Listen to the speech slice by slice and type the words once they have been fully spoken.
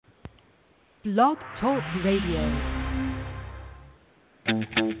Blog Talk Radio.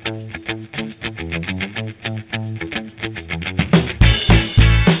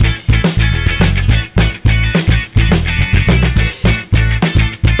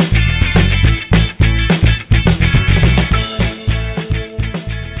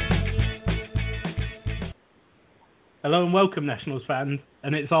 Hello and welcome, Nationals fans,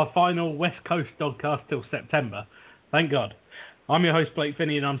 and it's our final West Coast Dogcast till September. Thank God. I'm your host, Blake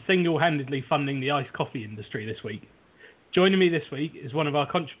Finney, and I'm single-handedly funding the iced coffee industry this week. Joining me this week is one of our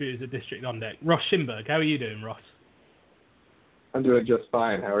contributors at District On Deck, Ross Schimberg. How are you doing, Ross? I'm doing just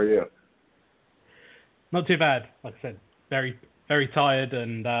fine. How are you? Not too bad. Like I said, very, very tired,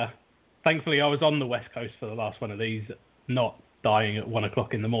 and thankfully I was on the West Coast for the last one of these, not dying at 1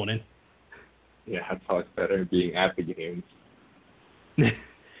 o'clock in the morning. Yeah, it's always better being at the games. Yeah,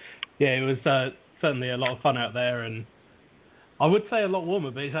 it was certainly a lot of fun out there, and I would say a lot warmer,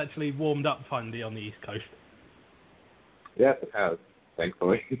 but it's actually warmed up finally on the East Coast. Yes, it has,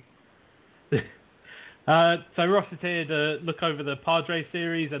 thankfully. So Ross is here to look over the Padres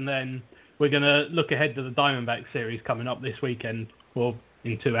series, and then we're going to look ahead to the Diamondback series coming up this weekend, or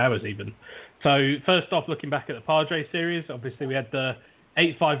in 2 hours even. So first off, looking back at the Padres series, obviously we had the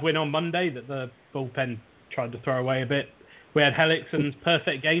 8-5 win on Monday that the bullpen tried to throw away a bit. We had Hellickson's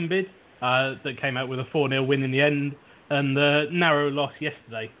perfect game bid that came out with a 4-0 win in the end, and the narrow loss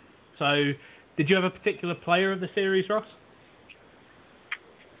yesterday. So, did you have a particular player of the series, Ross?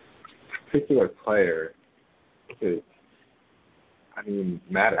 Particular player?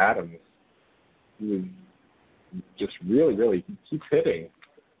 Matt Adams. He was just really, he keeps hitting.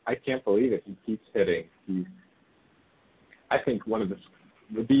 I can't believe it. He keeps hitting. I think one of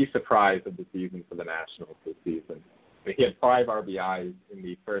the surprise of the season for the Nationals this season. He had 5 RBIs in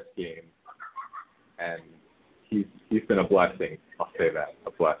the first game, and he's been a blessing. I'll say that,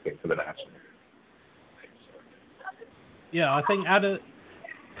 a blessing to the Nationals. Yeah, I think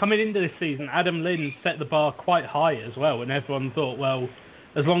coming into this season, Adam Lind set the bar quite high as well, and everyone thought, well,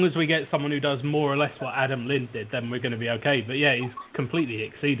 as long as we get someone who does more or less what Adam Lind did, then we're going to be okay. But yeah, he's completely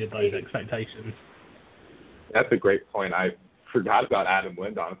exceeded those expectations. That's a great point. I forgot about Adam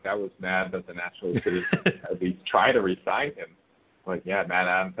Lind. Honestly, I was mad that the Nationals could at least try to re-sign him. But yeah, Matt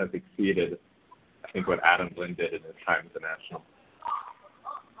Adams has exceeded, I think, what Adam Lind did in his time as a National.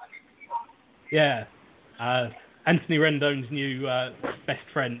 Yeah. Anthony Rendon's new best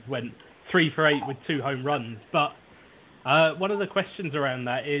friend went 3 for 8 with 2 home runs. But one of the questions around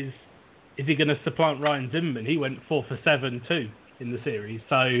that is he going to supplant Ryan Zimmerman? He went 4 for 7 too in the series.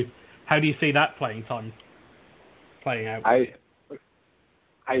 So how do you see that playing out?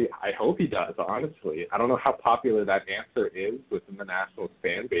 I hope he does, honestly. I don't know how popular that answer is within the Nationals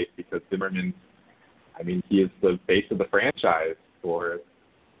fan base because Zimmerman, he is the face of the franchise for,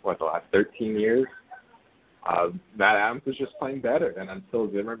 the last 13 years. Matt Adams is just playing better, and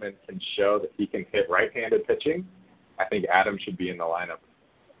until Zimmerman can show that he can hit right-handed pitching, I think Adams should be in the lineup.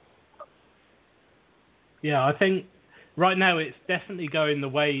 Yeah, I think right now it's definitely going the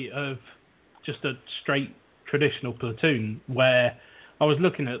way of just a straight traditional platoon, where I was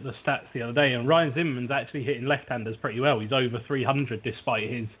looking at the stats the other day, and Ryan Zimmerman's actually hitting left-handers pretty well. He's over 300 despite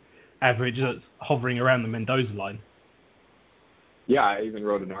his average that's hovering around the Mendoza line. Yeah, I even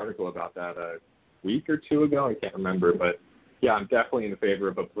wrote an article about that a week or 2 ago. I can't remember, but yeah, I'm definitely in favor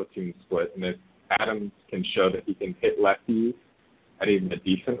of a platoon split. And if Adams can show that he can hit lefties at even a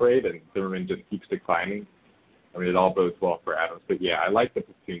decent rate, and Zimmerman just keeps declining, it all bodes well for Adams. But yeah, I like the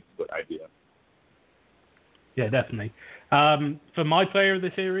platoon split idea. Yeah, definitely. For my player of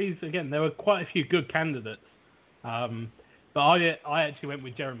the series, again, there were quite a few good candidates. But I actually went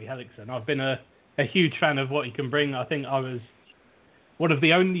with Jeremy Hellickson. I've been a huge fan of what he can bring. I think I was one of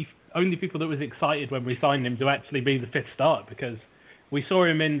the only people that was excited when we signed him to actually be the 5th start, because we saw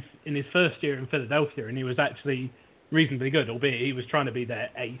him in his first year in Philadelphia, and he was actually reasonably good, albeit he was trying to be their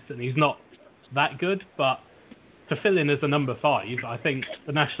ace, and he's not that good. But to fill in as a number 5, I think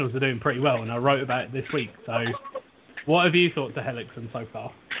the Nationals are doing pretty well, and I wrote about it this week. So what have you thought to Hellickson so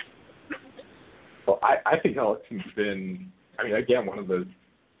far? Well, I think Hellickson's been, again, one of those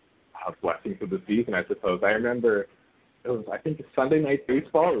blessings of the season, I suppose. I remember it was, Sunday Night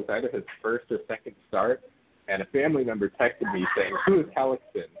Baseball. It was either his first or second start, and a family member texted me saying, "Who is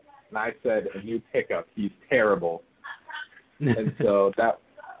Hellickson?" And I said, "A new pickup. He's terrible." And so that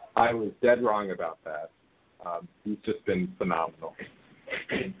I was dead wrong about that. He's just been phenomenal.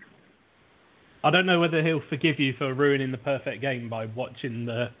 I don't know whether he'll forgive you for ruining the perfect game by watching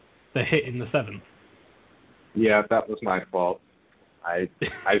the hit in the 7th. Yeah, that was my fault. I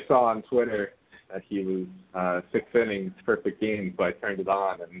saw on Twitter that he was 6 innings, perfect game, so I turned it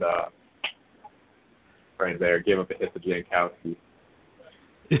on, and right there. Gave up a hit to Jankowski.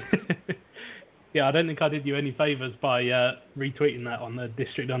 Yeah, I don't think I did you any favours by retweeting that on the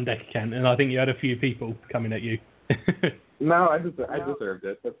District on Deck account, and I think you had a few people coming at you. No, I deserved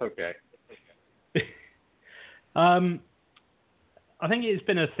it. That's okay. I think it's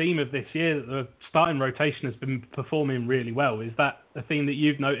been a theme of this year that the starting rotation has been performing really well. Is that a theme that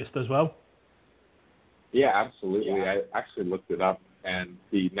you've noticed as well? Yeah, absolutely. I actually looked it up, and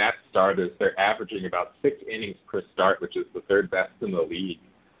the Nats starters, they're averaging about 6 innings per start, which is the third best in the league.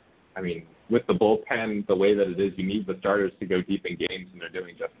 I mean, with the bullpen the way that it is, you need the starters to go deep in games, and they're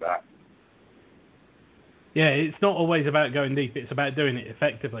doing just that. Yeah, it's not always about going deep. It's about doing it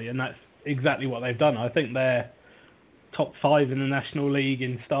effectively, and that's exactly what they've done. I think they're top 5 in the National League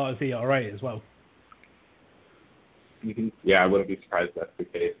in starters ERA as well. Mm-hmm. Yeah, I wouldn't be surprised if that's the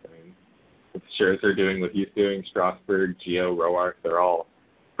case. I mean, what Scherzer doing, what he's doing, Strasburg, Gio, Roark, they're all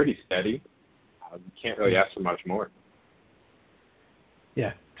pretty steady. You can't really ask for much more.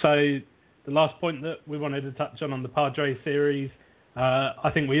 Yeah, so the last point that we wanted to touch on the Padres series,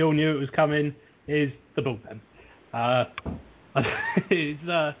 I think we all knew it was coming, is the bullpen.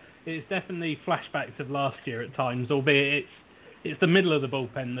 It's definitely flashbacks of last year at times, albeit it's the middle of the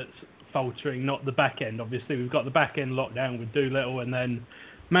bullpen that's faltering, not the back end. Obviously, we've got the back end locked down with Doolittle, and then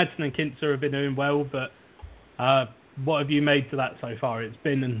Madsen and Kintzer have been doing well, but what have you made to that so far? It's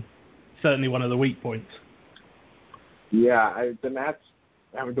been certainly one of the weak points. Yeah, the Nats,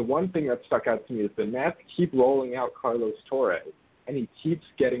 I mean, the one thing that stuck out to me is the Nats keep rolling out Carlos Torres, and he keeps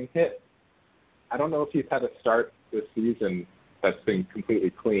getting hit. I don't know if he's had a start this season that's been completely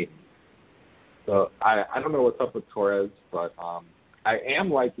clean. So I don't know what's up with Torres, but I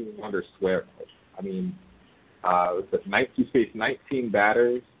am liking Wander Suarez. I mean, he faced 19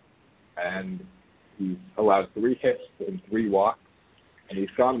 batters, and he's allowed 3 hits and 3 walks, and he's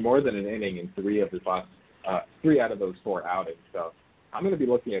gone more than an inning in 3 out of those 4 outings. So I'm going to be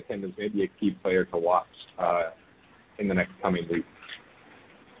looking at him as maybe a key player to watch in the next coming weeks.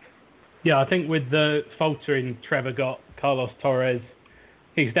 Yeah, I think with the faltering Trevor Gott, Carlos Torres,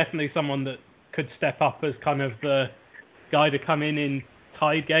 he's definitely someone that could step up as kind of the guy to come in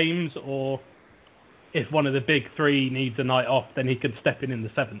tied games, or if one of the big 3 needs a night off, then he could step in the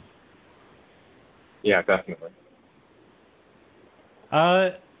 7th. Yeah, definitely.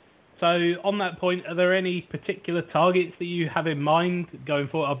 So on that point, are there any particular targets that you have in mind going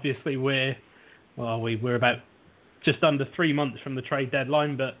forward? Obviously, we're about just under 3 months from the trade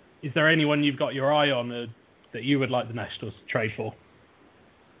deadline, but is there anyone you've got your eye on that you would like the Nationals to trade for?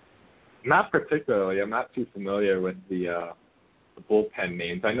 Not particularly. I'm not too familiar with the bullpen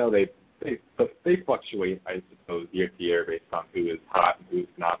names. I know they fluctuate, I suppose, year to year based on who is hot and who's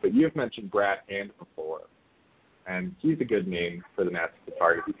not. But you've mentioned Brad Hand before, and he's a good name for the Nats to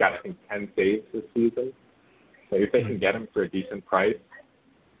target. He's got, I think, 10 saves this season. So if they can get him for a decent price,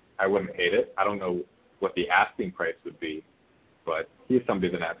 I wouldn't hate it. I don't know what the asking price would be, but he's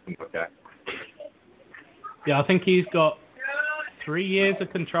somebody the Nats can look at. Yeah, I think he's got 3 years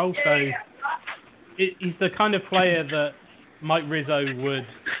of control, so he's the kind of player that Mike Rizzo would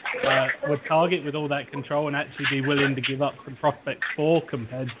target with all that control and actually be willing to give up some prospects for,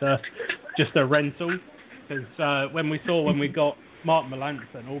 compared to just a rental. Because when we got Mark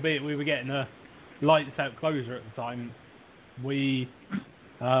Melancon, albeit we were getting a lights out closer at the time,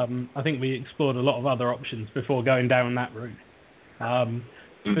 I think we explored a lot of other options before going down that route.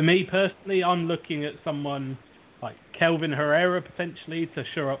 For me personally, I'm looking at someone like Kelvin Herrera potentially to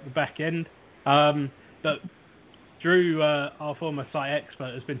shore up the back end. But Drew, our former site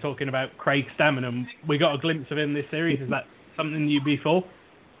expert, has been talking about Craig Stammen, and we got a glimpse of him this series. Is that something you'd be for?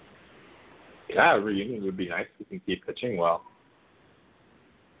 Yeah, a reunion would be nice. We can keep pitching well.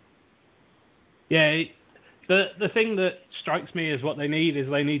 Yeah, the thing that strikes me as what they need is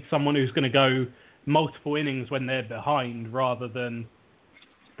they need someone who's going to go multiple innings when they're behind, rather than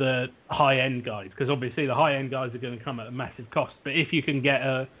the high-end guys, because obviously the high-end guys are going to come at a massive cost. But if you can get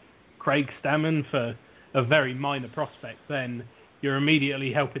a Craig Stammen for a very minor prospect, then you're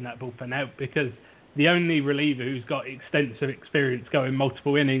immediately helping that bullpen out, because the only reliever who's got extensive experience going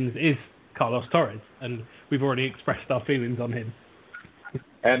multiple innings is Carlos Torres, and we've already expressed our feelings on him.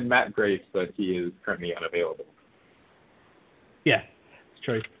 And Matt Grace, but he is currently unavailable. Yeah, it's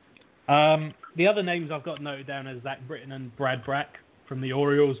true. The other names I've got noted down as Zach Britton and Brad Brack from the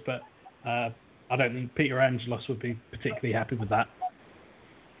Orioles, but I don't think Peter Angelos would be particularly happy with that.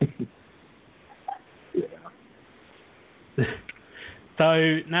 Yeah.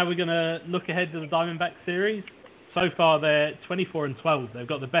 So now we're going to look ahead to the Diamondback series. So far, they're 24-12. They've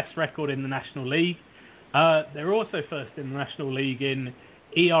got the best record in the National League. They're also first in the National League in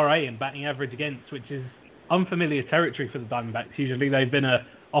ERA and batting average against, which is unfamiliar territory for the Diamondbacks. Usually they've been a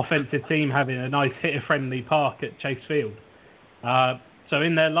offensive team having a nice hitter-friendly park at Chase Field. So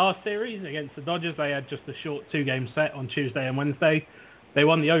in their last series against the Dodgers, they had just a short 2-game set on Tuesday and Wednesday. They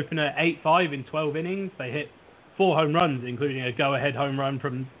won the opener 8-5 in 12 innings. They hit 4 home runs, including a go-ahead home run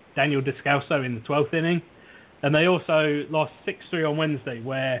from Daniel Descalso in the 12th inning. And they also lost 6-3 on Wednesday,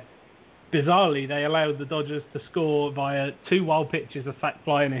 where, bizarrely, they allowed the Dodgers to score via 2 wild pitches, a sac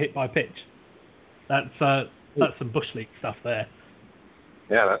fly, and a hit by pitch. That's some Bush League stuff there.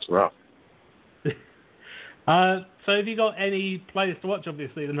 Yeah, that's rough. So have you got any players to watch?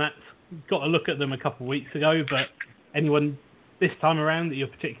 Obviously, the Nats got a look at them a couple of weeks ago, but anyone this time around that you're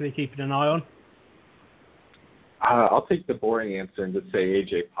particularly keeping an eye on? I'll take the boring answer and just say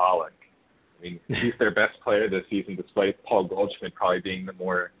A.J. Pollock. I mean, he's their best player this season, despite Paul Goldschmidt probably being the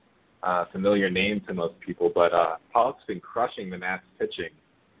more familiar name to most people. But Pollock's been crushing the Nats pitching.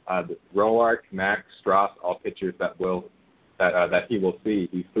 Roark, Max, Strauss, all pitchers that he will see.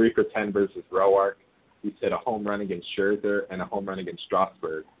 He's 3 for 10 versus Roark. He's hit a home run against Scherzer and a home run against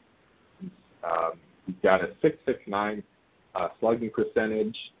Strasburg. He's got a .669 slugging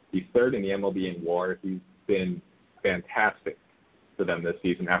percentage. He's 3rd in the MLB in WAR. He's been fantastic for them this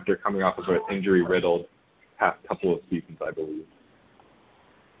season after coming off of an injury-riddled past couple of seasons, I believe.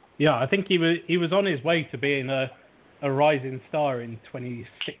 Yeah, I think he was on his way to being a rising star in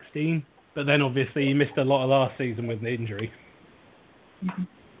 2016, but then obviously he missed a lot of last season with an injury. Mm-hmm.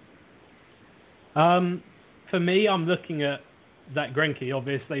 For me, I'm looking at Zach Greinke.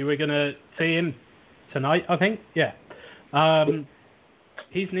 Obviously, we're going to see him tonight, I think. Yeah.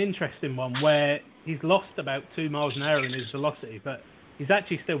 He's an interesting one where he's lost about 2 miles an hour in his velocity, but he's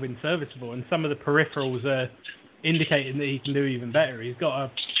actually still been serviceable, and some of the peripherals are indicating that he can do even better. He's got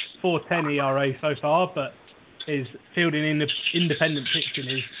a 4.10 ERA so far, but his fielding independent pitching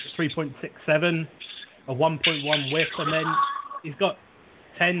is 3.67, a 1.1 whip, and then he's got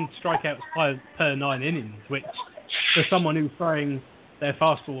 10 strikeouts per 9 innings, which for someone who's throwing their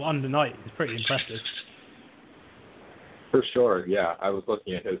fastball under night is pretty impressive. For sure, yeah. I was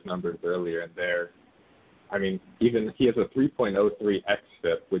looking at his numbers earlier, and even he has a 3.03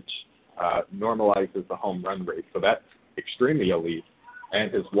 xFIP, which normalizes the home run rate, so that's extremely elite.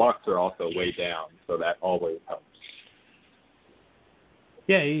 And his walks are also way down, so that always helps.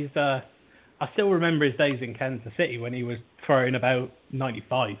 Yeah, he's. I still remember his days in Kansas City when he was throwing about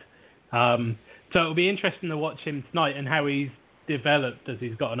 95. So it'll be interesting to watch him tonight and how he's developed as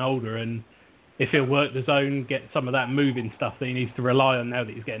he's gotten older, and if he'll work the zone, get some of that moving stuff that he needs to rely on now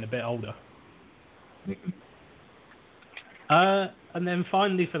that he's getting a bit older. Mm-hmm. And then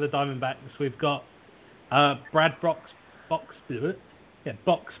finally for the Diamondbacks, we've got Brad Boxberger. Yeah,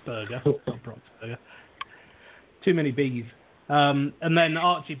 Boxberger, not Broxberger. Too many B's. And then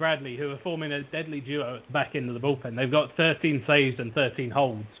Archie Bradley, who are forming a deadly duo at the back end of the bullpen. They've got 13 saves and 13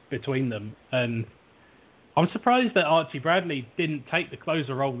 holds between them. And I'm surprised that Archie Bradley didn't take the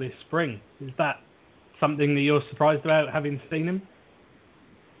closer role this spring. Is that something that you're surprised about, having seen him?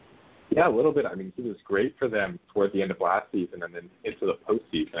 Yeah, a little bit. I mean, he was great for them toward the end of last season and then into the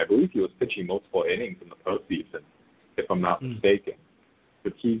postseason. I believe he was pitching multiple innings in the postseason, if I'm not mistaken.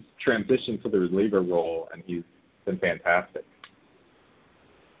 But he's transitioned to the reliever role, and he's been fantastic.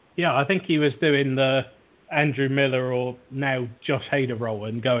 Yeah, I think he was doing the Andrew Miller or now Josh Hader role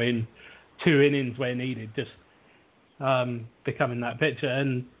and going 2 innings where needed, just becoming that pitcher.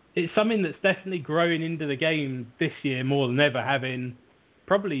 And it's something that's definitely growing into the game this year more than ever, having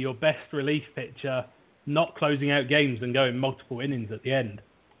probably your best relief pitcher not closing out games and going multiple innings at the end.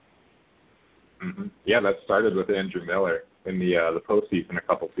 Mm-hmm. Yeah, that started with Andrew Miller in the postseason a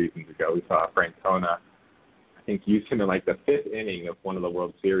couple seasons ago. We saw Francona, I think, use him in like the 5th inning of one of the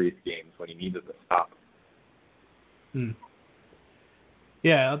World Series games when he needed to stop.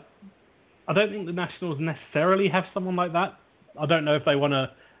 Yeah, I don't think the Nationals necessarily have someone like that. I don't know if they want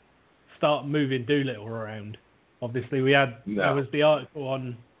to start moving Doolittle around. Obviously, there was the article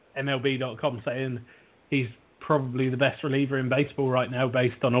on MLB.com saying he's probably the best reliever in baseball right now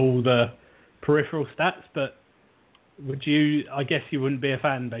based on all the peripheral stats, but I guess you wouldn't be a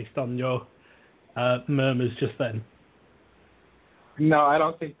fan based on your murmurs just then? No, I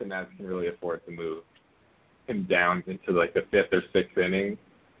don't think the Nats can really afford to move him down into like the 5th or 6th inning.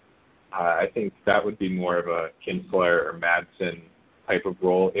 I think that would be more of a Kinsler or Madsen type of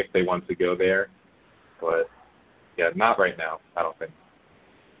role if they want to go there. But, yeah, not right now, I don't think.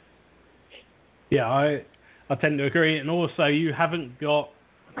 Yeah, I tend to agree. And also, you haven't got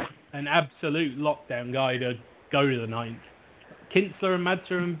an absolute lockdown guy to go to the 9th. Kinsler and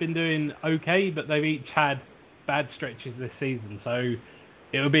Madsen have been doing okay, but they've each had bad stretches this season. So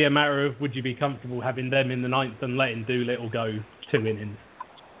it would be a matter of would you be comfortable having them in the ninth and letting Doolittle go 2 innings.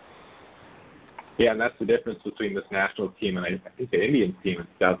 Yeah, and that's the difference between this Nationals team and I think the Indians team in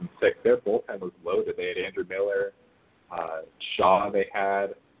 2006. Their bullpen was loaded. They had Andrew Miller, Shaw they had.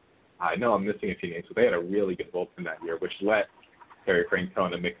 I know I'm missing a few names, but they had a really good bullpen that year, which let Terry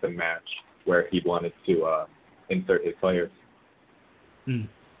Francona mix and match where he wanted to insert his players.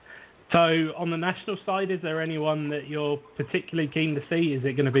 So on the national side, is there anyone that you're particularly keen to see? Is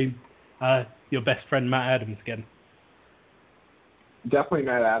it going to be your best friend Matt Adams again? Definitely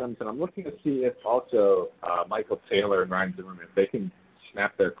Matt Adams, and I'm looking to see if also Michael Taylor and Ryan Zimmerman, if they can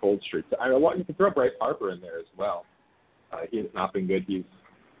snap their cold streaks. You can throw Bryce Harper in there as well. He has not been good. He's,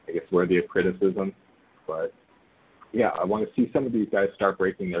 I guess, worthy of criticism. But, yeah, I want to see some of these guys start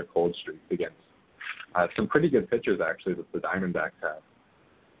breaking their cold streaks against some pretty good pitchers, actually, that the Diamondbacks have.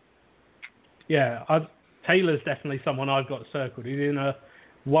 Yeah, Taylor's definitely someone I've got circled. He's in a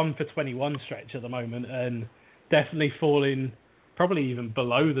 1-for-21 stretch at the moment and definitely falling probably even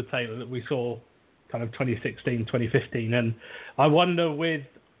below the Taylor that we saw kind of 2016, 2015. And I wonder we've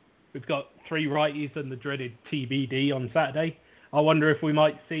got 3 righties and the dreaded TBD on Saturday. I wonder if we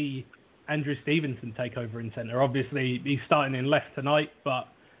might see Andrew Stevenson take over in centre. Obviously, he's starting in left tonight, but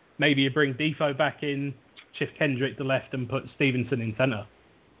maybe you bring Defoe back in, shift Kendrick to left and put Stevenson in centre.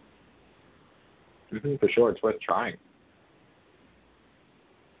 For sure, it's worth trying.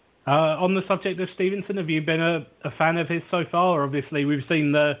 On the subject of Stevenson, have you been a fan of his so far? Obviously, we've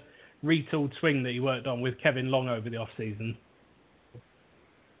seen the retooled swing that he worked on with Kevin Long over the off-season.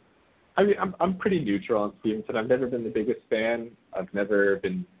 I mean, I'm pretty neutral on Stevenson. I've never been the biggest fan. I've never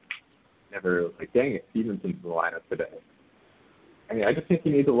like, dang it, Stevenson's in the lineup today. I mean, I just think he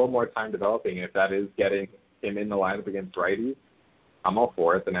needs a little more time developing. If that is getting him in the lineup against righties, I'm all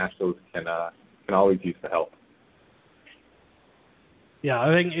for it. The Nationals can always use the help. Yeah,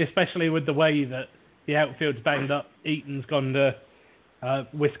 I think especially with the way that the outfield's banged up, Eaton's gone to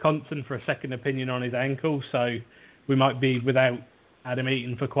Wisconsin for a second opinion on his ankle, so we might be without Adam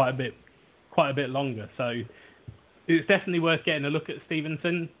Eaton for quite a bit longer. So it's definitely worth getting a look at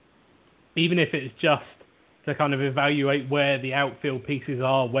Stevenson, even if it's just to kind of evaluate where the outfield pieces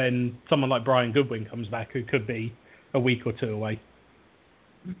are when someone like Brian Goodwin comes back, who could be a week or 2 away.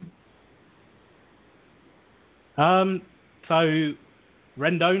 So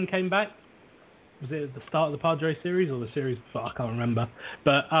Rendon came back. Was it at the start of the Padres series or the series before? I can't remember.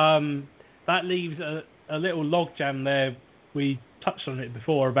 But that leaves a little logjam there. We touched on it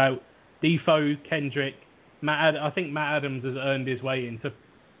before about Defoe, Kendrick, I think Matt Adams has earned his way into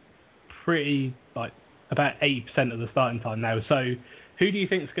pretty, like, about 80% of the starting time now. So who do you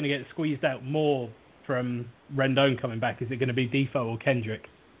think is going to get squeezed out more from Rendon coming back? Is it going to be Defoe or Kendrick?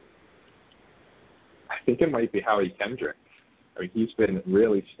 I think it might be Howie Kendrick. I mean, he's been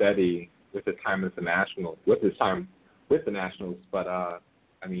really steady with his time with the Nationals, but I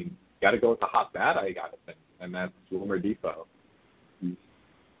mean, got to go with the hot bat, I got to think, and that's Wilmer Defoe.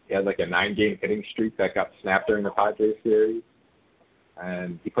 He had like a 9-game hitting streak that got snapped during the Padres series,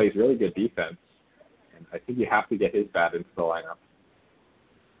 and he plays really good defense. And I think you have to get his bat into the lineup.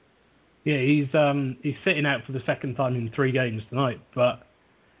 Yeah, he's sitting out for the second time in 3 games tonight, but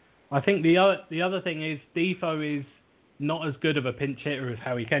I think the other thing is Defoe is not as good of a pinch hitter as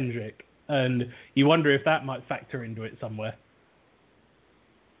Howie Kendrick, and you wonder if that might factor into it somewhere.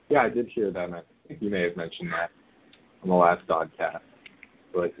 Yeah, I did hear that. I think you may have mentioned that on the last podcast.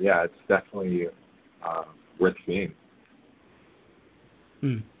 But yeah, it's definitely worth seeing.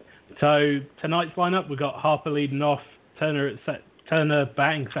 So tonight's lineup, we've got Harper leading off, Turner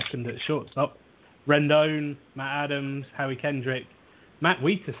batting second at shortstop, Rendon, Matt Adams, Howie Kendrick, Matt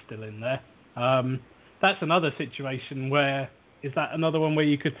Wheater's still in there. That's another situation where, is that another one where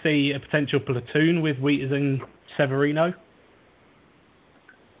you could see a potential platoon with Wheaters and Severino?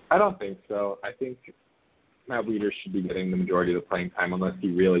 I don't think so. I think Matt Wheater should be getting the majority of the playing time unless he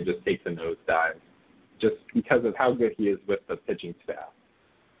really just takes a nosedive, just because of how good he is with the pitching staff.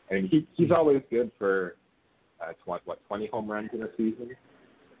 I mean, he's always good for 20 home runs in a season,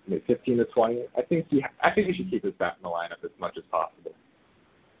 maybe 15 to 20. I think he should keep his bat in the lineup as much as possible.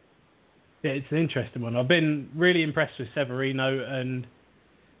 Yeah, it's an interesting one. I've been really impressed with Severino, and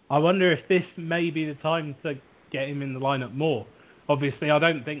I wonder if this may be the time to get him in the lineup more. Obviously, I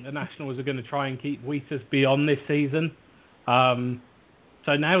don't think the Nationals are going to try and keep Wheaters beyond this season.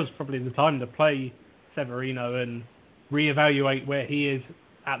 So now is probably the time to play Severino and reevaluate where he is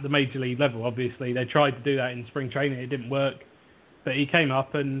at the major league level. Obviously, they tried to do that in spring training. It didn't work. But he came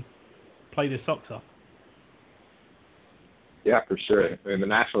up and played his socks off. Yeah, for sure. I mean, the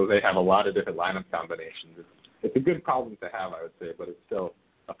Nationals, they have a lot of different lineup combinations. It's a good problem to have, I would say, but it's still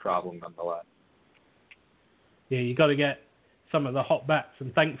a problem nonetheless. Yeah, you got to get some of the hot bats,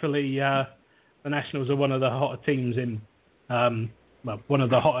 and thankfully the Nationals are one of the hotter teams in, one of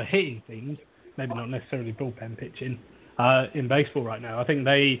the hotter hitting teams, maybe not necessarily bullpen pitching, in baseball right now. I think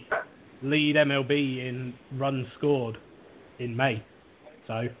they lead MLB in runs scored in May.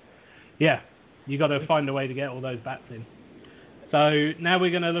 So, yeah, you got to find a way to get all those bats in. So now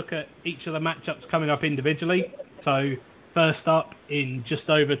we're going to look at each of the matchups coming up individually. So first up, in just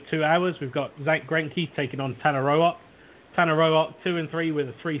over 2 hours, we've got Zach Greinke taking on Tanner Roark. Tanner Roark 2-3 with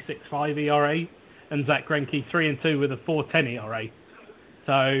a 3.65 ERA, and Zach Greinke 3-2 with a 4.10 ERA.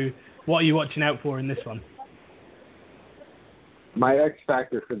 So what are you watching out for in this one? My X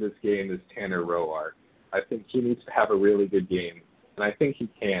factor for this game is Tanner Roark. I think he needs to have a really good game, and I think he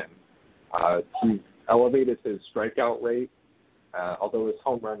can. He's elevated his strikeout rate, although his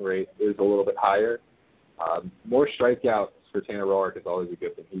home run rate is a little bit higher. More strikeouts for Tanner Roark is always a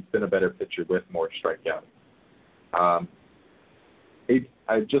good thing. He's been a better pitcher with more strikeouts.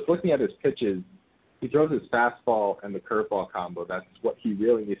 Just looking at his pitches, he throws his fastball and the curveball combo. That's what he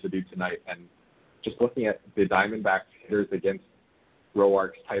really needs to do tonight. And just looking at the Diamondbacks hitters against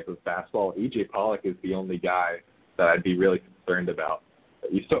Roark's type of fastball, E.J. Pollock is the only guy that I'd be really concerned about.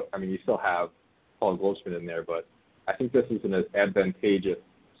 You still have Paul Goldschmidt in there, but I think this is an advantageous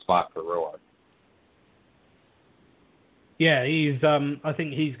spot for Roark. Yeah, I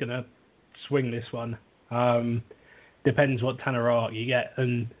think he's going to swing this one. Depends what Tanner Roark you get,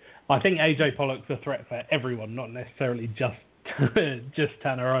 and I think AJ Pollock's a threat for everyone, not necessarily just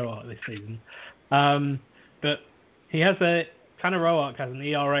Tanner Roark this season. But Tanner Roark has an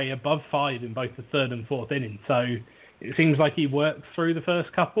ERA above 5 in both the third and fourth innings, so it seems like he works through the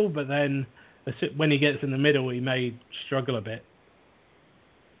first couple, but then when he gets in the middle, he may struggle a bit.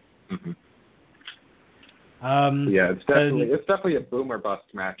 Mm-hmm. It's definitely a boom or bust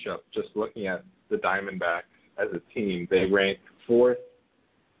matchup. Just looking at the Diamondbacks as a team, they rank 4th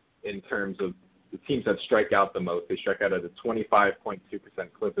in terms of the teams that strike out the most. They strike out at a 25.2%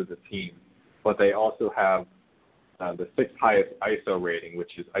 clip as a team, but they also have the 6th highest ISO rating,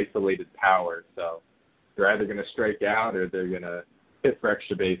 which is isolated power. So they're either going to strike out or they're going to hit for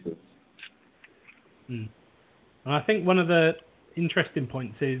extra bases. And I think one of the interesting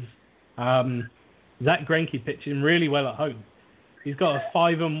points is Zach Greinke pitching really well at home. He's got a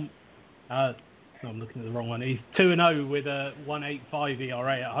 5 I'm looking at the wrong one. He's 2-0 with a 1.85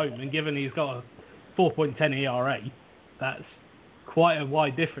 ERA at home, and given he's got a 4.10 ERA, that's quite a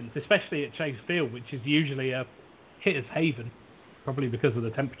wide difference, especially at Chase Field, which is usually a hitter's haven, probably because of the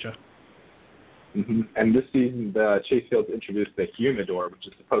temperature. Mm-hmm. And this season, Chase Field's introduced the humidor, which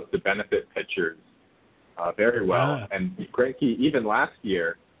is supposed to benefit pitchers very well. And Greinke, even last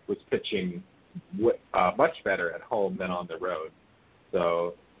year, was pitching much better at home than on the road.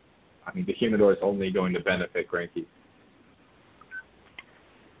 So, the humidor is only going to benefit Greinke.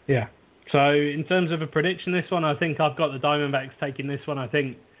 Yeah. So, in terms of a prediction, this one, I think I've got the Diamondbacks taking this one. I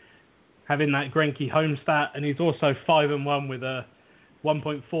think having that Greinke home stat, and he's also 5-1 with a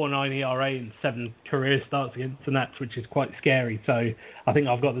 1.49 ERA and 7 career starts against the Nats, which is quite scary. So, I think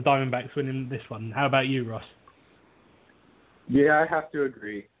I've got the Diamondbacks winning this one. How about you, Ross? Yeah, I have to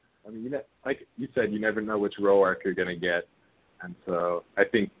agree. Like you said, you never know which Roark you're going to get. And so I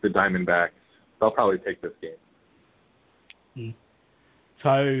think the Diamondbacks, they'll probably take this game.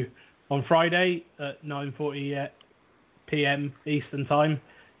 So on Friday at 9:40 p.m. Eastern Time,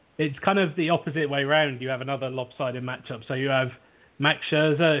 it's kind of the opposite way round. You have another lopsided matchup. So you have Max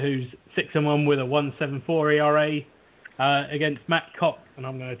Scherzer, who's 6-1 with a 1.74 ERA against Matt Koch, and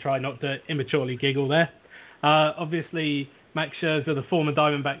I'm going to try not to immaturely giggle there. Obviously, Max Scherzer, the former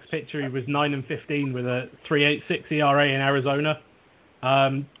Diamondbacks pitcher, who was 9-15 with a 3.86 ERA in Arizona.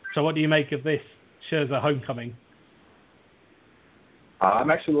 So what do you make of this Scherzer homecoming?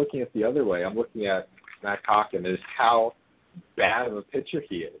 I'm actually looking at the other way. I'm looking at Matt Koch and just how bad of a pitcher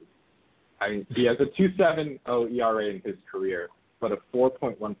he is. He has a 2.70 ERA in his career, but a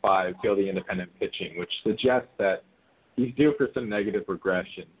 4.15 fielding independent pitching, which suggests that he's due for some negative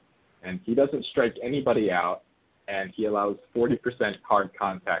regression. And he doesn't strike anybody out, and he allows 40% hard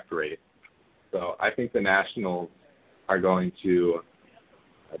contact rate. So I think the Nationals are going to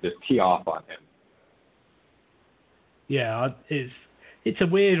just tee off on him. Yeah, it's a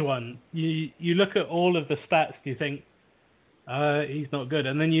weird one. You look at all of the stats, you think he's not good,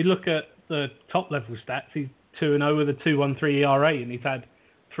 and then you look at the top level stats. He's 2-0 with a 2.13 ERA, and he's had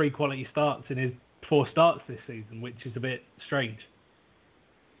 3 quality starts in his 4 starts this season, which is a bit strange.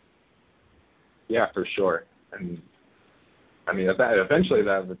 Yeah, for sure. And eventually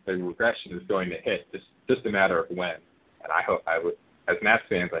the regression is going to hit. Just a matter of when. And as Nats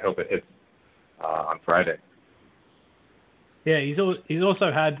fans, I hope it hits on Friday. Yeah, he's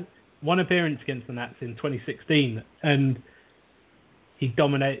also had one appearance against the Nats in 2016, and he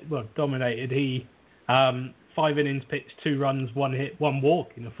dominated. He 5 innings pitched, 2 runs, 1 hit, 1 walk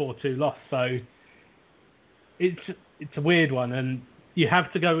in a 4-2 loss. So it's a weird one, and you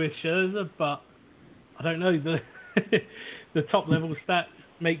have to go with Scherzer, but I don't know, the top level stats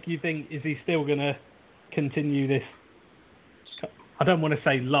make you think, is he still going to continue this? I don't want to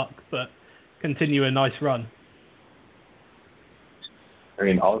say luck, but continue a nice run. I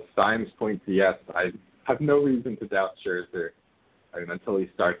mean, all signs point to yes. I have no reason to doubt Scherzer. I mean, until he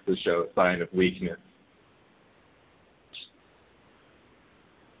starts to show a sign of weakness.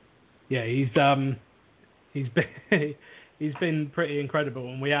 Yeah, he's been pretty incredible,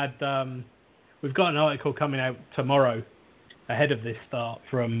 and we've got an article coming out tomorrow ahead of this start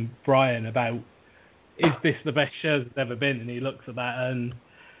from Brian about, is this the best Scherzer's ever been? And he looks at that, and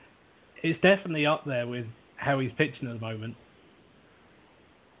it's definitely up there with how he's pitching at the moment.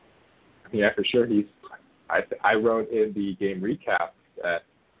 Yeah, for sure. I wrote in the game recap that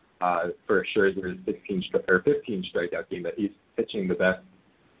for Scherzer's 15 strikeout game that he's pitching the best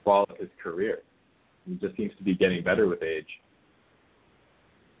ball of his career. He just seems to be getting better with age.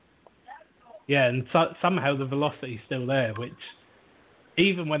 Yeah, and somehow the velocity's still there, which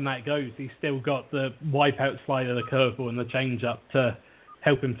even when that goes, he's still got the wipeout slider, the curveball, and the changeup to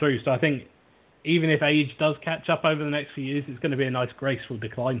help him through. So I think even if age does catch up over the next few years, it's going to be a nice, graceful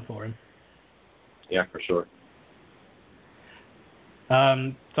decline for him. Yeah, for sure.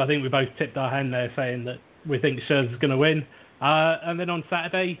 So I think we both tipped our hand there saying that we think Scherzer's going to win. And then on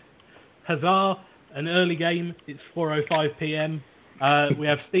Saturday, huzzah, an early game. It's 4:05 p.m. We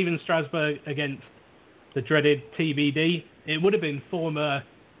have Steven Strasburg against the dreaded TBD. It would have been former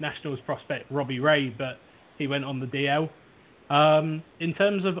Nationals prospect Robbie Ray, but he went on the DL. In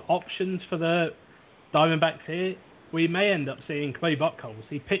terms of options for the Diamondbacks here, we may end up seeing Clay Buchholz.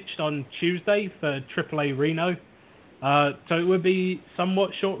 He pitched on Tuesday for AAA Reno, so it would be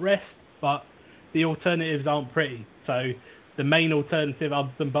somewhat short rest, but the alternatives aren't pretty. So the main alternative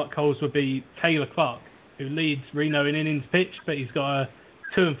other than Buchholz would be Taylor Clark, who leads Reno in innings pitched, but he's got a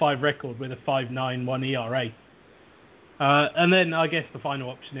 2-5 record with a 5.91 ERA. And then I guess the final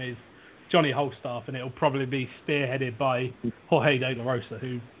option is Johnny Holstaff, and it'll probably be spearheaded by Jorge De La Rosa,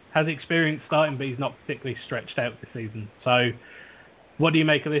 who has experience starting, but he's not particularly stretched out this season. So what do you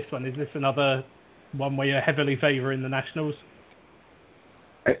make of this one? Is this another one where you're heavily favouring the Nationals?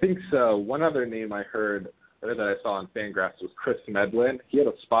 I think so. One other name I heard that I saw on Fangraphs was Chris Medlin. He had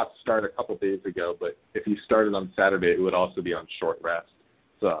a spot start a couple days ago, but if he started on Saturday, it would also be on short rest.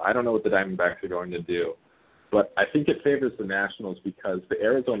 So I don't know what the Diamondbacks are going to do. But I think it favors the Nationals because the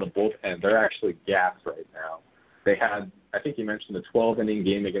Arizona bullpen, they're actually gassed right now. They had, I think you mentioned the 12-inning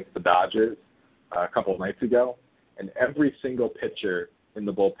game against the Dodgers a couple of nights ago, and every single pitcher in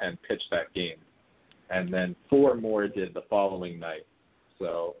the bullpen pitched that game. And then 4 more did the following night.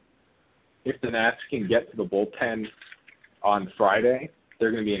 So if the Nats can get to the bullpen on Friday,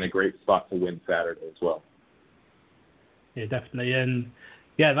 they're going to be in a great spot to win Saturday as well. Yeah, definitely. And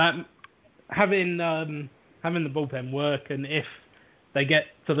yeah, that having the bullpen work, and if they get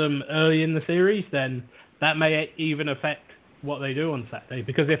to them early in the series, then that may even affect what they do on Saturday.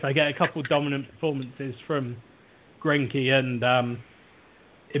 Because if they get a couple dominant performances from Greinke and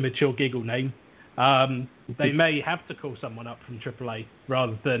immature giggle name, they may have to call someone up from AAA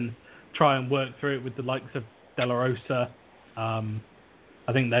rather than try and work through it with the likes of De La Rosa.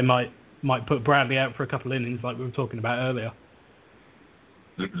 I think they might put Bradley out for a couple innings like we were talking about earlier.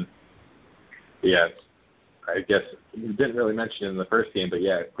 Mm-hmm. Yes. I guess you didn't really mention it in the first game, but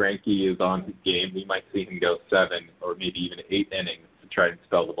yeah, if Greinke is on his game, we might see him go 7 or maybe even 8 innings to try and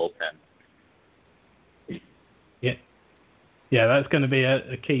spell the bullpen. Yeah, that's going to be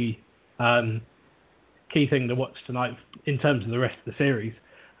a key thing to watch tonight in terms of the rest of the series.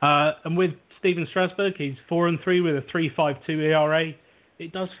 And with Steven Strasburg, he's 4-3 with a 3.52 ERA.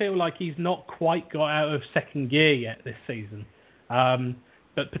 It does feel like he's not quite got out of second gear yet this season.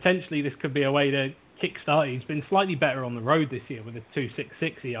 But potentially this could be a way to kickstart. He's been slightly better on the road this year with a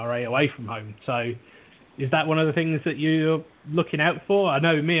 2.66 ERA away from home. So is that one of the things that you're looking out for? I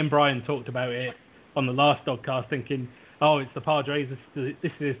know me and Brian talked about it on the last Dogcast thinking, oh, it's the Padres. This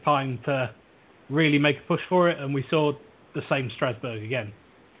is his time to really make a push for it. And we saw the same Strasburg again.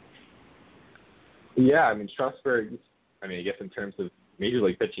 Yeah, I mean, Strasburg, I guess in terms of Major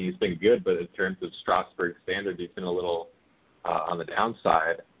League pitching, he's been good, but in terms of Strasburg standards, he's been a little on the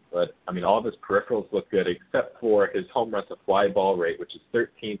downside. But, all of his peripherals look good except for his home run to fly ball rate, which is 13th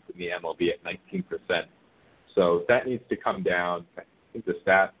in the MLB at 19%. So that needs to come down. think the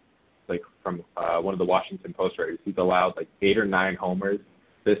stat, like from one of the Washington Post writers, he's allowed like 8 or 9 homers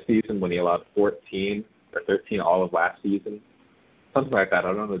this season when he allowed 14 or 13 all of last season. Something like that.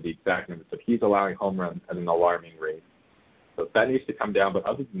 I don't know the exact numbers, but he's allowing home runs at an alarming rate. So that needs to come down. But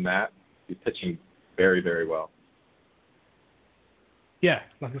other than that, he's pitching very, very well. Yeah,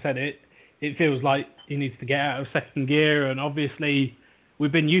 like I said, it feels like he needs to get out of second gear. And obviously,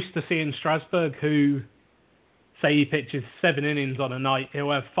 we've been used to seeing Strasburg, who, say he pitches 7 innings on a night,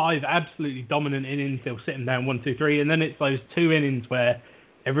 he'll have 5 absolutely dominant innings. He'll sit him down 1, 2, 3, and then it's those 2 innings where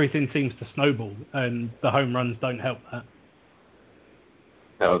everything seems to snowball, and the home runs don't help that.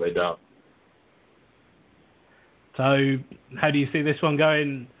 No, they don't. So, how do you see this one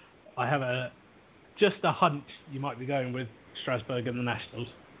going? I have just a hunch you might be going with Strasburg and the Nationals.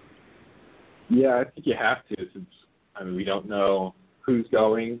 Yeah, I think you have to. Since we don't know who's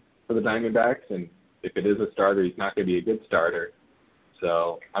going for the Diamondbacks, and if it is a starter, he's not going to be a good starter.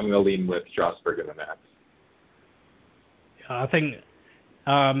 So I'm going to lean with Strasburg and the Nats. I think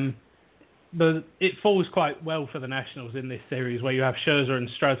it falls quite well for the Nationals in this series, where you have Scherzer and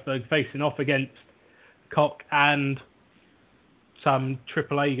Strasburg facing off against Koch and some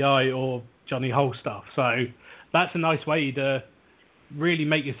AAA guy or Johnny Holstaff. So that's a nice way to really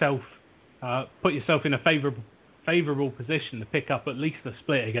make yourself put yourself in a favourable position to pick up at least a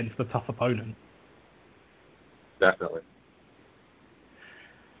split against a tough opponent. Definitely.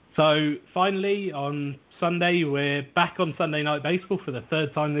 So finally, on Sunday, we're back on Sunday Night Baseball for the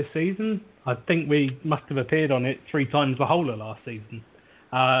 3rd time this season. I think we must have appeared on it 3 times the whole of last season.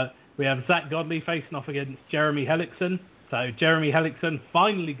 We have Zach Godley facing off against Jeremy Hellickson. So Jeremy Hellickson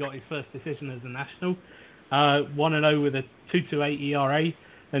finally got his first decision as a National. 1-0 with a 2.28 ERA.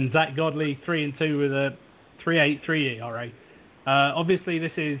 And Zach Godley 3-2 with a 3.83 ERA. Obviously,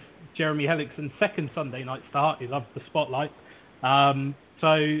 this is Jeremy Hellickson's 2nd Sunday night start. He loves the spotlight.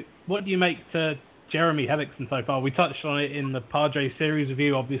 So what do you make to Jeremy Hellickson so far? We touched on it in the Padres series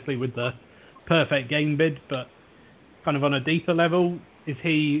review, obviously with the perfect game bid, but kind of on a deeper level, is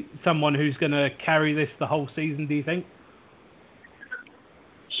he someone who's going to carry this the whole season, do you think?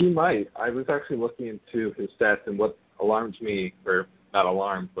 He might. I was actually looking into his stats, and what alarmed me, or not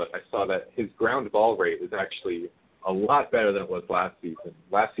alarmed, but I saw that his ground ball rate is actually a lot better than it was last season.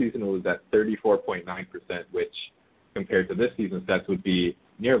 Last season it was at 34.9%, which compared to this season's stats would be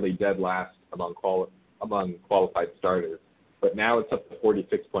nearly dead last among qualified starters. But now it's up to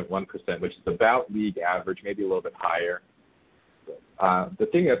 46.1%, which is about league average, maybe a little bit higher. The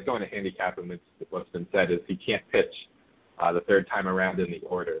thing that's going to handicap him, what's been said, is he can't pitch the 3rd time around in the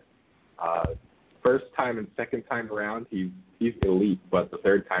order. First time and 2nd time around, he's elite, but the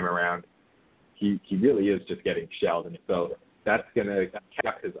 3rd time around, he really is just getting shelled. And so that's going to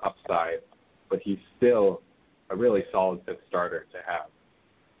cap his upside, but he's still a really solid 5th starter to have.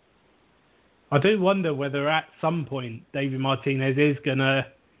 I do wonder whether at some point David Martinez is going to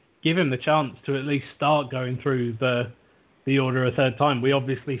give him the chance to at least start going through the order a 3rd time. We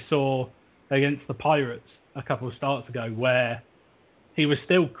obviously saw against the Pirates a couple of starts ago where he was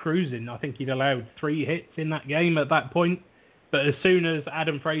still cruising. I think he'd allowed 3 hits in that game at that point. But as soon as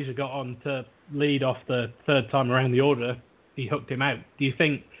Adam Frazier got on to lead off the 3rd time around the order, he hooked him out. Do you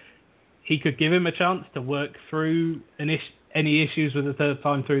think he could give him a chance to work through any issues with the 3rd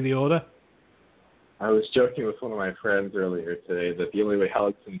time through the order? I was joking with one of my friends earlier today that the only way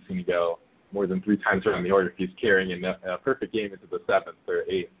Hellickson's going to go more than 3 times around the order if he's carrying a perfect game into the 7th or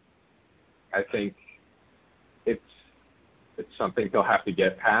 8th. I think it's something he'll have to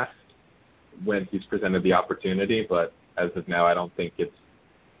get past when he's presented the opportunity, but as of now, I don't think it's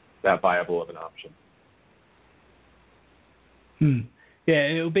that viable of an option. Yeah,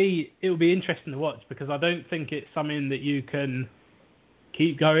 it'll be interesting to watch, because I don't think it's something that you can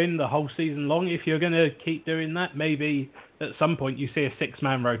keep going the whole season long. If you're going to keep doing that, maybe at some point you see a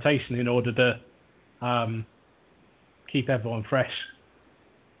 6-man rotation in order to keep everyone fresh.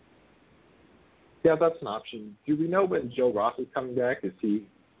 Yeah, that's an option. Do we know when Joe Ross is coming back? Is he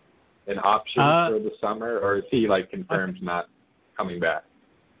an option for the summer, or is he confirmed not coming back?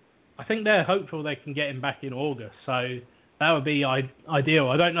 I think they're hopeful they can get him back in August, so that would be ideal.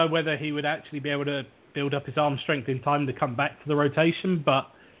 I don't know whether he would actually be able to build up his arm strength in time to come back to the rotation,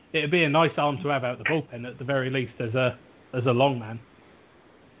 but it would be a nice arm to have out the bullpen at the very least as a long man.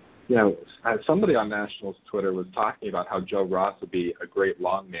 Yeah, somebody on Nationals Twitter was talking about how Joe Ross would be a great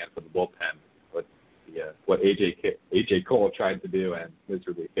long man for the bullpen, what AJ Cole tried to do and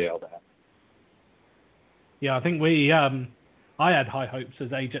miserably failed at. Yeah, I think I had high hopes for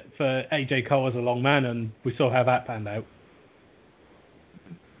AJ Cole as a long man, and we saw how that panned out.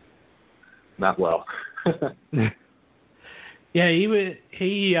 Not well. Yeah,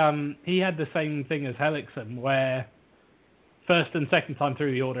 he had the same thing as Hellickson, where first and second time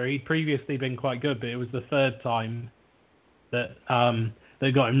through the order he'd previously been quite good, but it was the third time that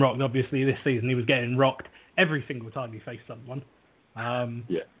that got him rocked. Obviously, this season he was getting rocked every single time he faced someone.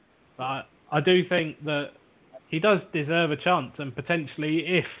 Yeah. But I do think that he does deserve a chance, and potentially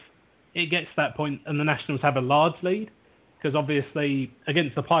if it gets to that point and the Nationals have a large lead, because obviously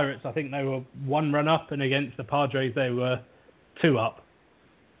against the Pirates I think they were 1 run up, and against the Padres they were 2 up.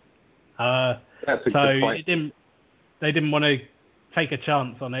 That's a so good point. They didn't want to take a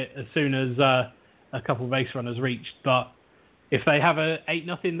chance on it as soon as a couple of base runners reached. But if they have a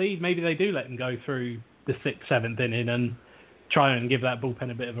 8-0 lead, maybe they do let them go through the 6th, 7th inning and try and give that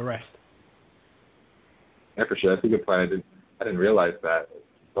bullpen a bit of a rest. Yeah, for sure. That's a good point. I didn't realize that.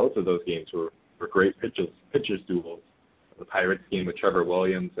 Both of those games were great pitchers duels. The Pirates game with Trevor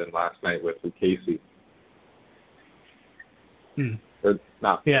Williams and last night with Luke Casey. Or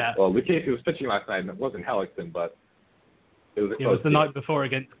not. Yeah. Well, Luke Casey was pitching last night, and it wasn't Hellickson, but it was a close the game.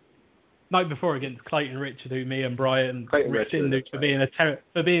 night before against Clayton Richard, who me and Brian ripped into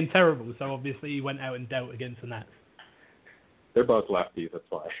for being terrible. So obviously he went out and dealt against the Nats. They're both lefties. That's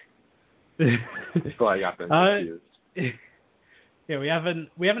why. That's why I got them confused. Yeah, we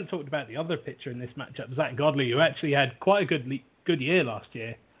haven't talked about the other pitcher in this matchup, Zach Godley, who actually had quite a good year last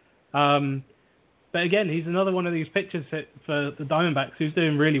year. But again, he's another one of these pitchers for the Diamondbacks who's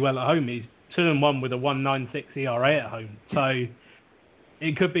doing really well at home. He's 2-1 with a 1.96 ERA at home. So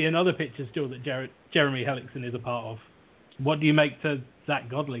it could be another pitcher's duel that Jeremy Hellickson is a part of. What do you make to Zach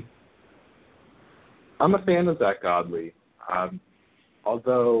Godley? I'm a fan of Zach Godley.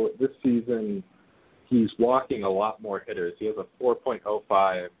 Although this season he's walking a lot more hitters. He has a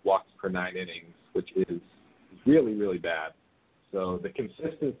 4.05 walks per 9 innings, which is really, really bad. So the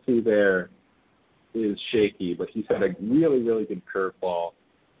consistency there is shaky, but he's had a really, really good curveball.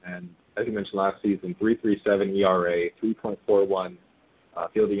 And as you mentioned last season, 3.37 ERA, 3.41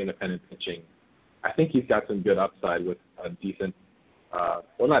 fielding independent pitching. I think he's got some good upside with a decent,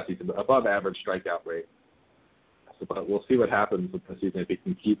 not decent, but above average strikeout rate. So, but we'll see what happens with the season if he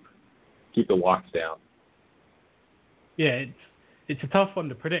can keep the walks down. Yeah, it's a tough one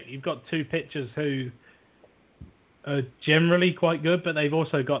to predict. You've got two pitchers who are generally quite good, but they've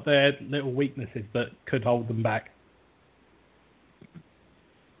also got their little weaknesses that could hold them back.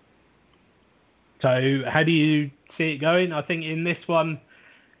 So how do you see it going? I think in this one,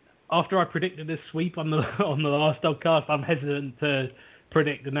 after I predicted this sweep on the last podcast, I'm hesitant to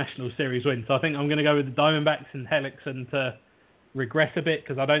predict the National Series win. So I think I'm going to go with the Diamondbacks and Hellickson to regress a bit,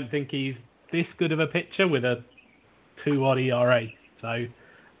 because I don't think he's this good of a pitcher with a 2-odd ERA. So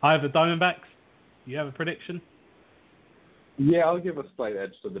I have the Diamondbacks. Do you have a prediction? Yeah, I'll give a slight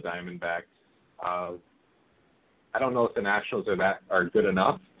edge to the Diamondbacks. I don't know if the Nationals are good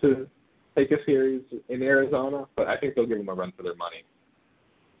enough to take a series in Arizona, but I think they'll give them a run for their money.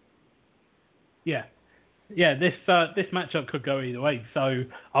 Yeah, this matchup could go either way. So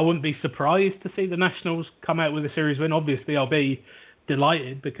I wouldn't be surprised to see the Nationals come out with a series win. Obviously, I'll be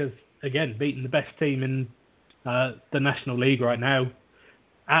delighted because, again, beating the best team in the National League right now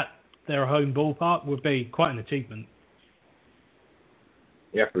at their home ballpark would be quite an achievement.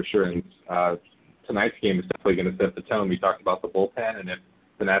 Yeah, for sure. And tonight's game is definitely going to set the tone. We talked about the bullpen, and if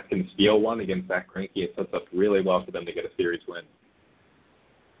the Nats can steal one against Zach Greinke, it sets up really well for them to get a series win.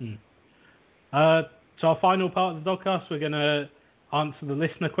 So our final part of the podcast, we're going to answer the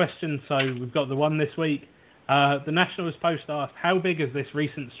listener question. So we've got the one this week. The Nationals Post asked, how big has this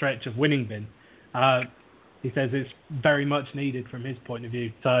recent stretch of winning been? He says it's very much needed from his point of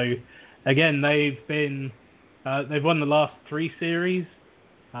view. So again, they've won the last 3 series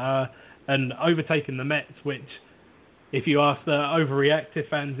and overtaken the Mets, which, if you ask the overreactive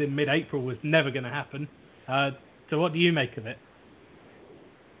fans in mid-April, was never going to happen. So what do you make of it?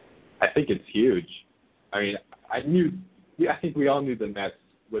 I think it's huge. I mean, I think we all knew the Mets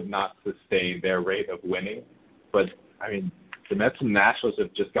would not sustain their rate of winning, but I mean, the Mets and Nationals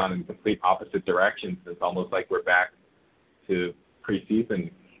have just gone in complete opposite directions. It's almost like we're back to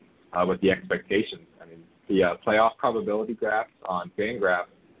preseason with the expectations. I mean, the playoff probability graphs on FanGraphs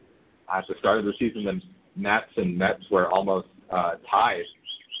at the start of the season, the Nats and Mets were almost tied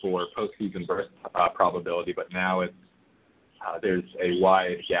for postseason berth probability, but now it's there's a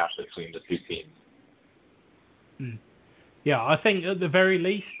wide gap between the two teams. Yeah, I think at the very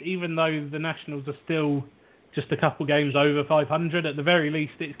least, even though the Nationals are still just a couple games over 500, at the very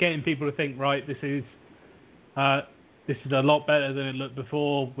least it's getting people to think, right, this is a lot better than it looked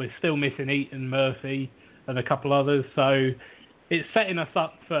before. We're still missing Eaton, Murphy, and a couple others, so it's setting us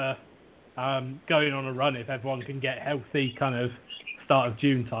up for going on a run if everyone can get healthy kind of start of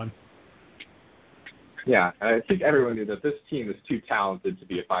June time. Yeah, I think everyone knew that this team is too talented to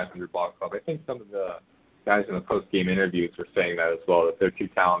be a 500 ball club. I think some of the guys in the post-game interviews were saying that as well, that they're too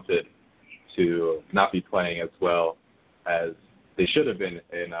talented to not be playing as well as they should have been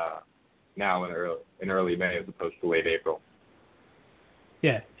now in early May as opposed to late April.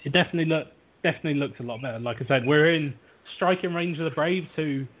 Yeah, it definitely looks a lot better. Like I said, we're in striking range of the Braves,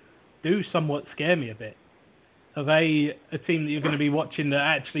 who do somewhat scare me a bit. Are they a team that you're going to be watching that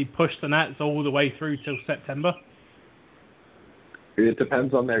actually push the Nats all the way through till September? It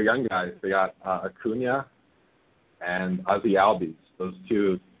depends on their young guys. They got Acuna and Ozzie Albies. Those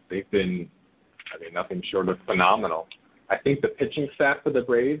two, they've been, nothing short of phenomenal. I think the pitching staff for the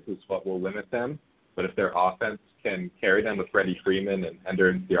Braves is what will limit them. But if their offense can carry them with Freddie Freeman and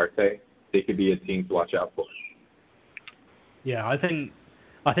Ender Inciarte, they could be a team to watch out for. Yeah, I think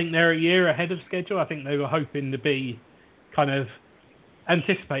they're a year ahead of schedule. I think they were hoping to be kind of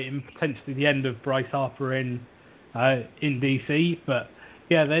anticipating potentially the end of Bryce Harper in DC. But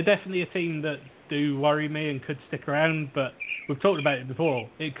yeah, they're definitely a team that do worry me and could stick around. But we've talked about it before.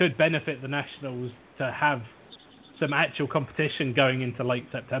 It could benefit the Nationals to have some actual competition going into late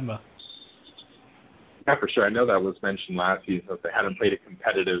September. Yeah, for sure. I know that was mentioned last season that they hadn't played a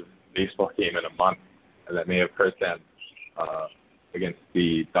competitive baseball game in a month, and that may have hurt them against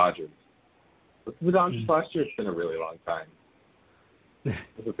the Dodgers. But for the Dodgers last year, it's been a really long time.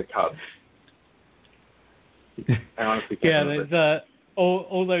 With the Cubs. I honestly can't remember. There's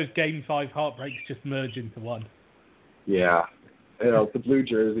all those Game 5 heartbreaks just merge into one. Yeah. The blue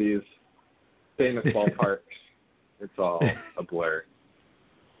jerseys, famous ballparks, it's all a blur.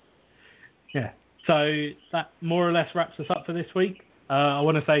 Yeah. So that more or less wraps us up for this week. I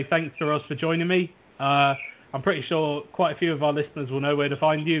want to say thanks to Ross for joining me. I'm pretty sure quite a few of our listeners will know where to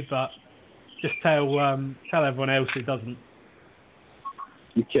find you, but just tell everyone else who doesn't.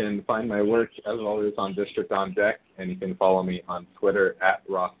 You can find my work, as always, on District on Deck, and you can follow me on Twitter at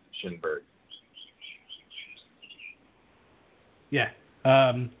Ross Schinberg. Yeah.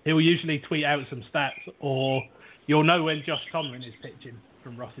 He'll usually tweet out some stats, or you'll know when Josh Tomlin is pitching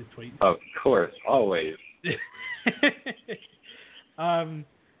from Ross's tweets. Of course, always.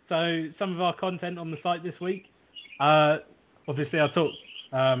 So some of our content on the site this week. Obviously, I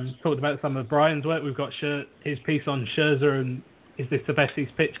talked about some of Brian's work. We've got his piece on Scherzer and is this the best he's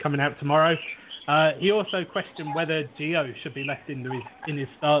pitched coming out tomorrow. He also questioned whether Gio should be left in his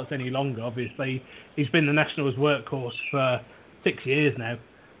starts any longer. Obviously, he's been the Nationals' workhorse for 6 years now.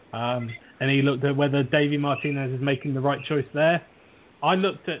 And he looked at whether Davey Martinez is making the right choice there. I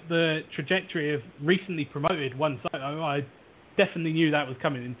looked at the trajectory of recently promoted Juan Soto. I definitely knew that was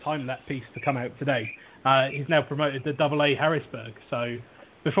coming in time, that piece to come out today. He's now promoted to AA Harrisburg. So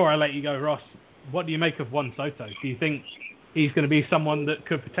before I let you go, Ross, what do you make of Juan Soto? Do you think he's going to be someone that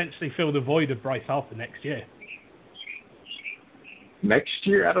could potentially fill the void of Bryce Harper next year? Next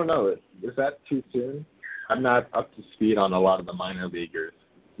year? I don't know. Is that too soon? I'm not up to speed on a lot of the minor leaguers.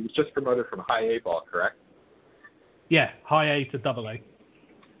 He was just promoted from high A ball, correct? Yeah, high A to AA.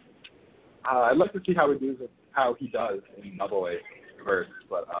 I'd like to see how he does in Double A first,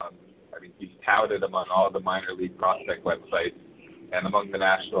 but he's touted among all the minor league prospect websites and among the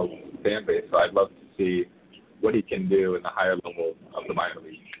national fan base. So I'd love to see what he can do in the higher levels of the minor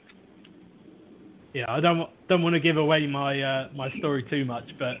league. Yeah, I don't want to give away my story too much,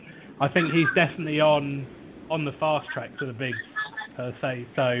 but I think he's definitely on the fast track to the bigs per se.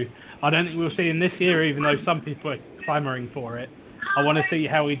 So I don't think we'll see him this year, even though some people are clamouring for it. I want to see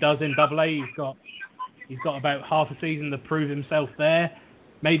how he does in AA. He's got about half a season to prove himself there.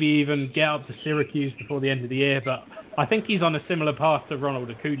 Maybe even get up to Syracuse before the end of the year. But I think he's on a similar path to Ronald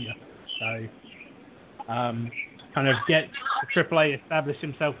Acuna. So kind of get to AAA, establish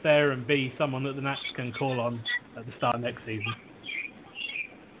himself there, and be someone that the Nats can call on at the start of next season.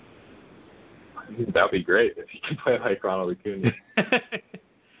 That would be great if he can play like Ronald Acuna.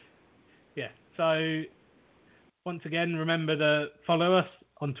 Yeah. So once again, remember to follow us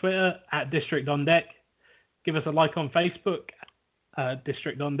on Twitter at District on Deck. Give us a like on Facebook,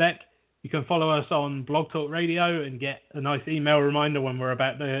 District on Deck. You can follow us on Blog Talk Radio and get a nice email reminder when we're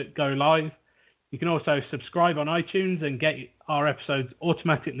about to go live. You can also subscribe on iTunes and get our episodes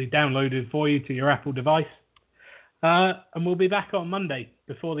automatically downloaded for you to your Apple device. And we'll be back on Monday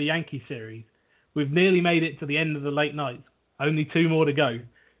before the Yankee series. We've nearly made it to the end of the late nights. Only 2 more to go.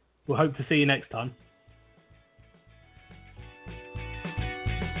 We'll hope to see you next time.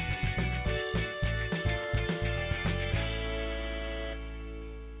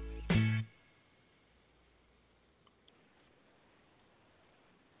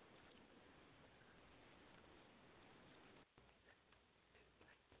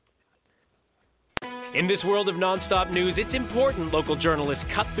 In this world of nonstop news, it's important local journalists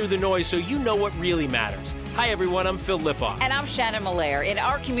cut through the noise so you know what really matters. Hi, everyone. I'm Phil Lipoff. And I'm Shannon Malaire. In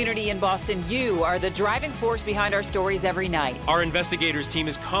our community in Boston, you are the driving force behind our stories every night. Our investigators team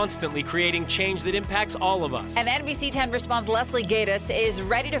is constantly creating change that impacts all of us. And NBC 10 Response Leslie Gaitis is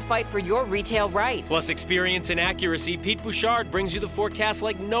ready to fight for your retail rights. Plus experience and accuracy, Pete Bouchard brings you the forecast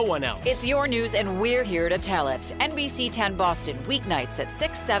like no one else. It's your news, and we're here to tell it. NBC 10 Boston, weeknights at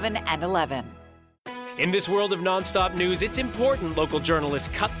 6, 7, and 11. In this world of nonstop news, it's important local journalists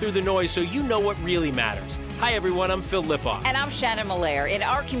cut through the noise so you know what really matters. Hi, everyone. I'm Phil Lipoff. And I'm Shannon Malaire. In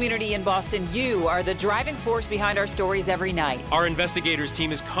our community in Boston, you are the driving force behind our stories every night. Our investigators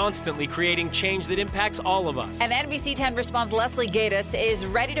team is constantly creating change that impacts all of us. And NBC 10 Response Leslie Gaitis is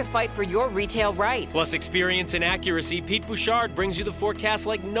ready to fight for your retail rights. Plus experience and accuracy, Pete Bouchard brings you the forecast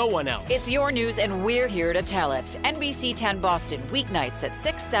like no one else. It's your news, and we're here to tell it. NBC 10 Boston, weeknights at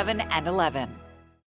 6, 7, and 11.